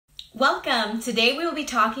Welcome! Today we will be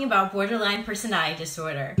talking about borderline personality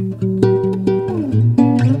disorder.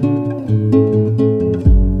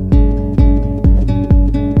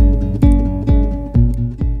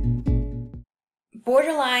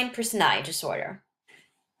 Borderline personality disorder.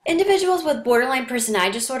 Individuals with borderline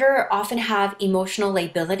personality disorder often have emotional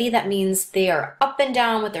lability. That means they are up and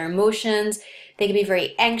down with their emotions. They can be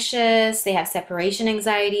very anxious. They have separation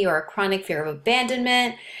anxiety or a chronic fear of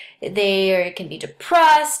abandonment. They can be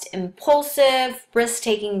depressed, impulsive,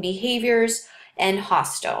 risk-taking behaviors, and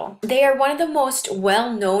hostile. They are one of the most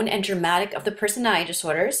well-known and dramatic of the personality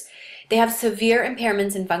disorders. They have severe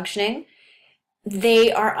impairments in functioning.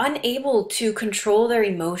 They are unable to control their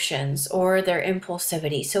emotions or their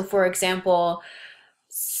impulsivity. So for example,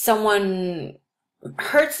 someone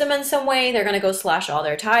hurts them in some way, they're going to go slash all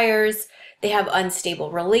their tires. They have unstable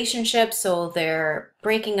relationships, so they're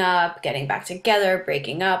breaking up, getting back together,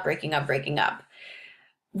 breaking up, breaking up, breaking up.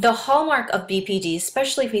 The hallmark of BPD,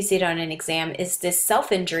 especially if we see it on an exam, is this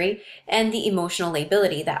self-injury and the emotional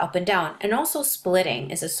lability, that up and down, and also splitting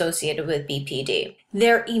is associated with BPD.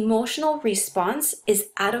 Their emotional response is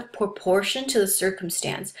out of proportion to the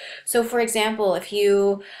circumstance. So for example, if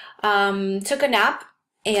you took a nap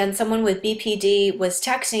and someone with BPD was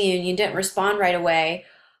texting you and you didn't respond right away,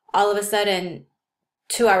 all of a sudden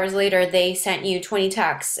 2 hours later they sent you 20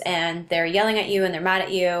 texts and they're yelling at you and they're mad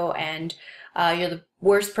at you and you're the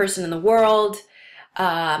worst person in the world,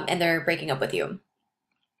 and they're breaking up with you.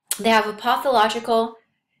 They have a pathological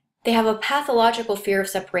fear of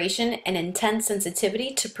separation and intense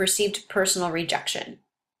sensitivity to perceived personal rejection.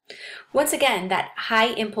 Once again, that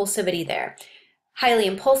high impulsivity there. Highly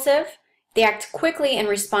impulsive, they act quickly in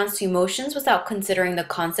response to emotions without considering the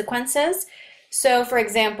consequences. So for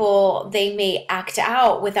example, they may act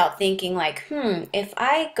out without thinking like, if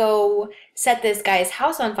I go set this guy's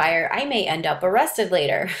house on fire, I may end up arrested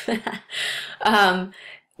later. Their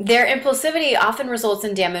impulsivity often results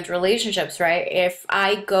in damaged relationships, right? If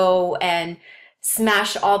I go and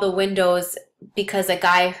smash all the windows because a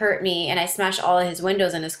guy hurt me and I smash all of his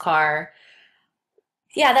windows in his car,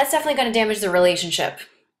 yeah, that's definitely going to damage the relationship.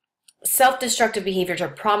 Self-destructive behaviors are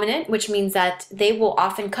prominent, which means that they will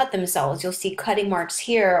often cut themselves. You'll see cutting marks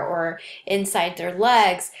here or inside their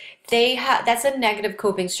legs. That's a negative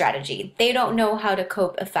coping strategy. They don't know how to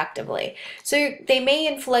cope effectively. So they may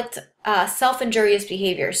inflict self-injurious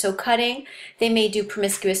behavior. So cutting, they may do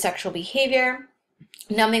promiscuous sexual behavior.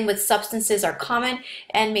 Numbing with substances are common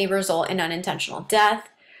and may result in unintentional death.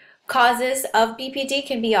 Causes of BPD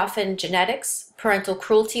can be often genetics, parental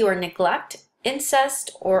cruelty or neglect,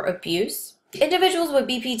 incest, or abuse. Individuals with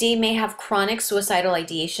BPD may have chronic suicidal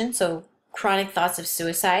ideation, so chronic thoughts of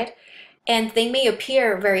suicide, and they may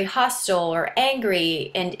appear very hostile or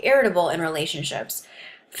angry and irritable in relationships.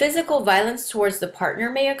 Physical violence towards the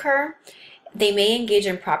partner may occur. They may engage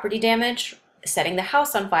in property damage, setting the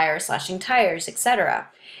house on fire, slashing tires, etc.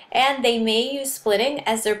 And they may use splitting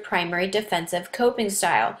as their primary defensive coping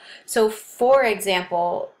style. So for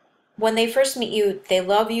example, when they first meet you, they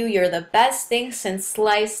love you, you're the best thing since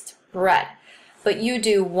sliced bread. But you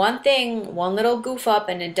do one thing, one little goof up,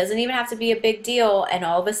 and it doesn't even have to be a big deal, and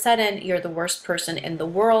all of a sudden you're the worst person in the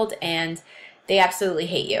world and they absolutely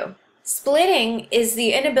hate you. Splitting is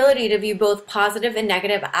the inability to view both positive and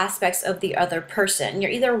negative aspects of the other person. You're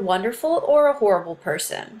either wonderful or a horrible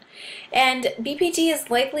person. And BPD is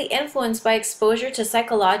likely influenced by exposure to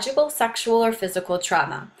psychological, sexual, or physical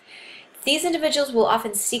trauma. These individuals will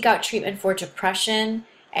often seek out treatment for depression,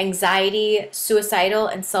 anxiety, suicidal,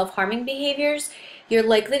 and self-harming behaviors. You're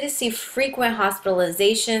likely to see frequent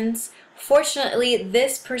hospitalizations. Fortunately,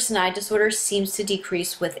 this personality disorder seems to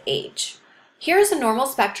decrease with age. Here is a normal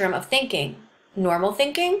spectrum of thinking. Normal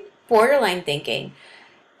thinking, borderline thinking.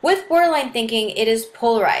 With borderline thinking, it is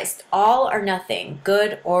polarized, all or nothing,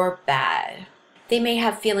 good or bad. They may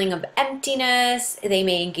have feeling of emptiness. They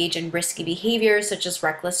may engage in risky behaviors such as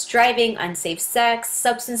reckless driving, unsafe sex,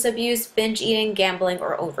 substance abuse, binge eating, gambling,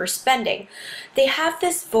 or overspending. They have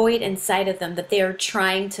this void inside of them that they are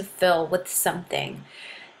trying to fill with something.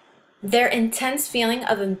 Their intense feeling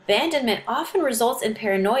of abandonment often results in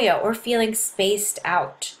paranoia or feeling spaced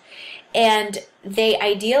out. And they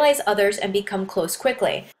idealize others and become close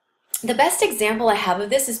quickly. The best example I have of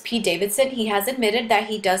this is Pete Davidson. He has admitted that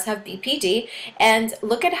he does have BPD, and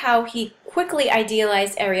look at how he quickly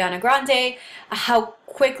idealized Ariana Grande, how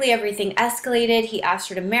quickly everything escalated. He asked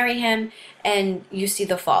her to marry him, and you see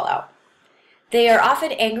the fallout. They are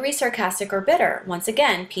often angry, sarcastic, or bitter. Once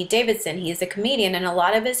again, Pete Davidson, he is a comedian, and a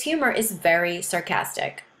lot of his humor is very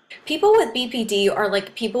sarcastic. People with BPD are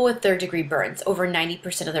like people with third-degree burns over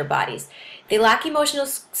 90% of their bodies. They lack emotional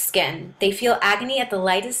skin. They feel agony at the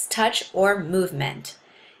lightest touch or movement.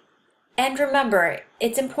 And remember,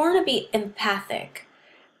 it's important to be empathic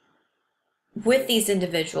with these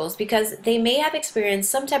individuals because they may have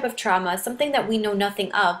experienced some type of trauma, something that we know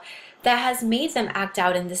nothing of, that has made them act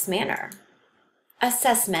out in this manner.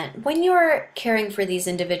 Assessment. When you're caring for these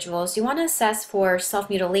individuals, you want to assess for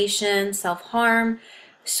self-mutilation, self-harm,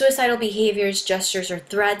 suicidal behaviors, gestures, or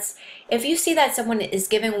threats. If you see that someone is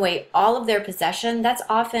giving away all of their possession, that's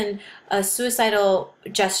often a suicidal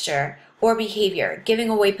gesture or behavior, giving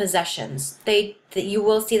away possessions. You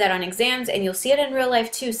will see that on exams, and you'll see it in real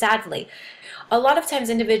life too, sadly. A lot of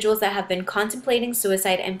times individuals that have been contemplating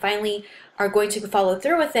suicide and finally are going to follow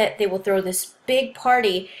through with it, they will throw this big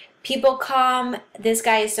party. People come, this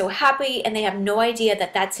guy is so happy, and they have no idea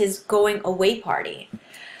that that's his going away party.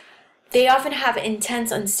 They often have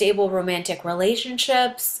intense, unstable romantic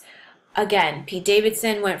relationships. Again, Pete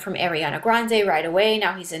Davidson went from Ariana Grande right away.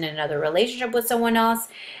 Now he's in another relationship with someone else.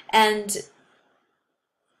 And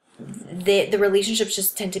the relationships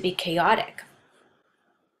just tend to be chaotic.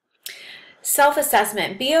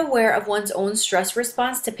 Self-assessment. Be aware of one's own stress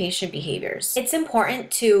response to patient behaviors. It's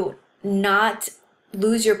important to not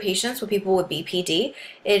lose your patience with people with BPD.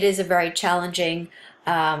 It is a very challenging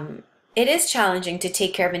It is challenging to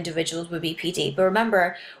take care of individuals with BPD, but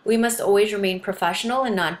remember, we must always remain professional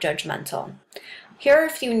and not judgmental. Here are a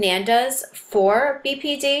few NANDAs for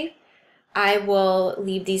BPD. I will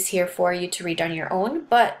leave these here for you to read on your own,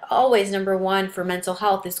 but always number one for mental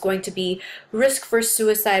health is going to be risk for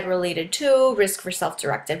suicide related to, risk for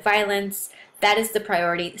self-directed violence. That is the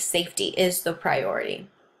priority. Safety is the priority.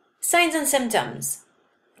 Signs and symptoms.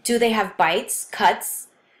 Do they have bites, cuts?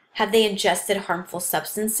 Have they ingested harmful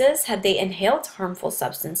substances? Have they inhaled harmful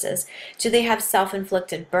substances? Do they have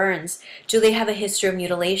self-inflicted burns? Do they have a history of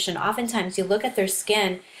mutilation? Oftentimes you look at their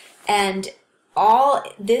skin and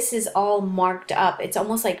this is all marked up. It's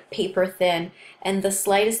almost like paper thin, and the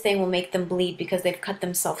slightest thing will make them bleed because they've cut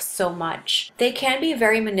themselves so much. They can be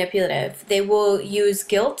very manipulative. They will use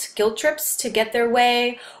guilt trips to get their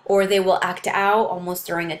way, or they will act out, almost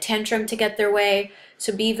throwing a tantrum to get their way.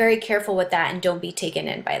 So be very careful with that and don't be taken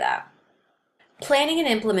in by that. Planning and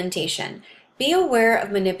implementation. Be aware of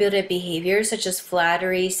manipulative behaviors such as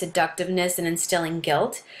flattery, seductiveness, and instilling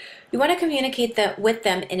guilt. You want to communicate with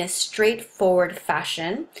them in a straightforward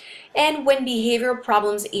fashion. And when behavioral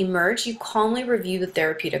problems emerge, you calmly review the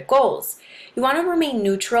therapeutic goals. You want to remain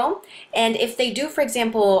neutral, and if they do, for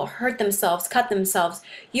example, hurt themselves, cut themselves,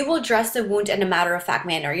 you will address the wound in a matter-of-fact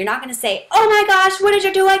manner. You're not going to say, "Oh my gosh, what did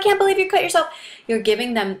you do? I can't believe you cut yourself." You're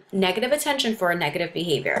giving them negative attention for a negative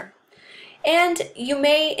behavior. And you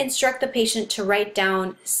may instruct the patient to write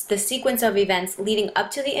down the sequence of events leading up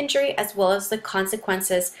to the injury as well as the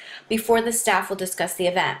consequences before the staff will discuss the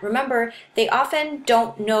event. Remember, they often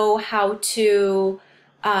don't know how to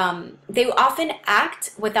they often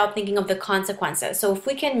act without thinking of the consequences. So if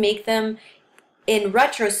we can make them, in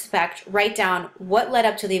retrospect, write down what led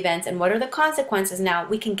up to the events and what are the consequences now,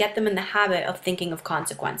 we can get them in the habit of thinking of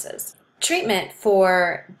consequences. Treatment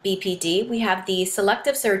for BPD, we have the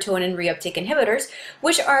selective serotonin reuptake inhibitors,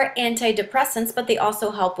 which are antidepressants, but they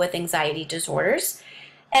also help with anxiety disorders.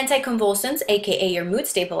 Anticonvulsants, aka your mood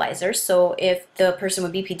stabilizers. So if the person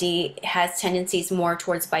with BPD has tendencies more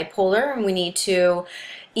towards bipolar and we need to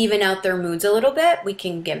even out their moods a little bit, we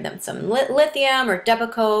can give them some lithium or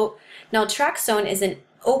Depakote. Naltrexone is an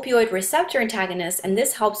opioid receptor antagonist, and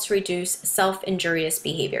this helps to reduce self-injurious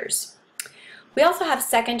behaviors. We also have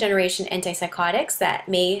second-generation antipsychotics that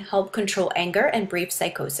may help control anger and brief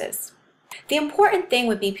psychosis. The important thing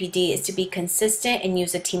with BPD is to be consistent and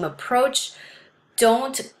use a team approach.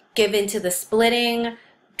 Don't give in to the splitting.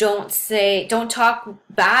 Don't talk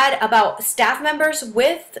bad about staff members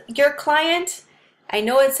with your client. I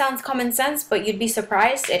know it sounds common sense, but you'd be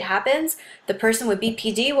surprised. It happens. The person with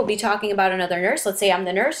BPD will be talking about another nurse. Let's say I'm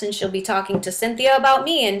the nurse and she'll be talking to Cynthia about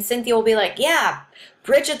me, and Cynthia will be like, "Yeah,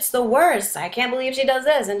 Bridget's the worst. I can't believe she does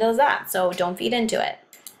this and does that." So don't feed into it.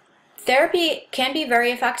 Therapy can be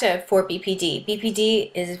very effective for BPD.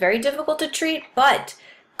 BPD is very difficult to treat, but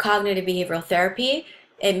cognitive behavioral therapy,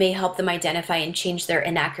 it may help them identify and change their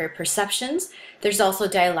inaccurate perceptions. There's also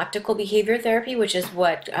dialectical behavior therapy, which is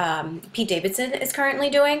what Pete Davidson is currently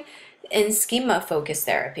doing, and schema-focused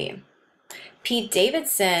therapy. Pete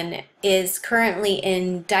Davidson is currently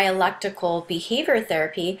in dialectical behavior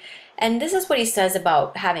therapy, and this is what he says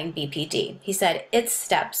about having BPD. He said, "It's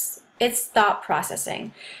steps. It's thought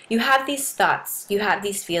processing. You have these thoughts, you have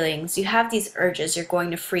these feelings, you have these urges, you're going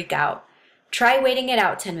to freak out. Try waiting it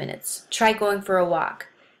out 10 minutes. Try going for a walk.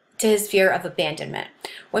 to his fear of abandonment.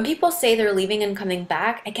 When people say they're leaving and coming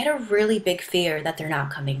back, I get a really big fear that they're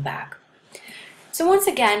not coming back. So once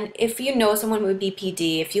again, if you know someone with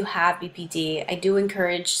BPD, if you have BPD, I do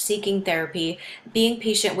encourage seeking therapy, being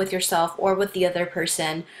patient with yourself or with the other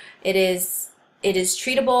person. It is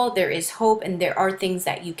treatable, there is hope, and there are things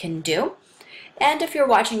that you can do. And if you're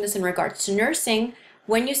watching this in regards to nursing,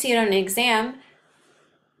 when you see it on an exam,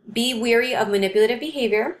 be wary of manipulative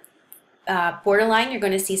behavior. Borderline, you're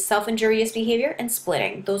going to see self-injurious behavior and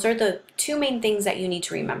splitting. Those are the two main things that you need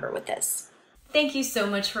to remember with this. Thank you so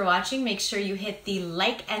much for watching. Make sure you hit the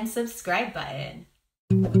like and subscribe button.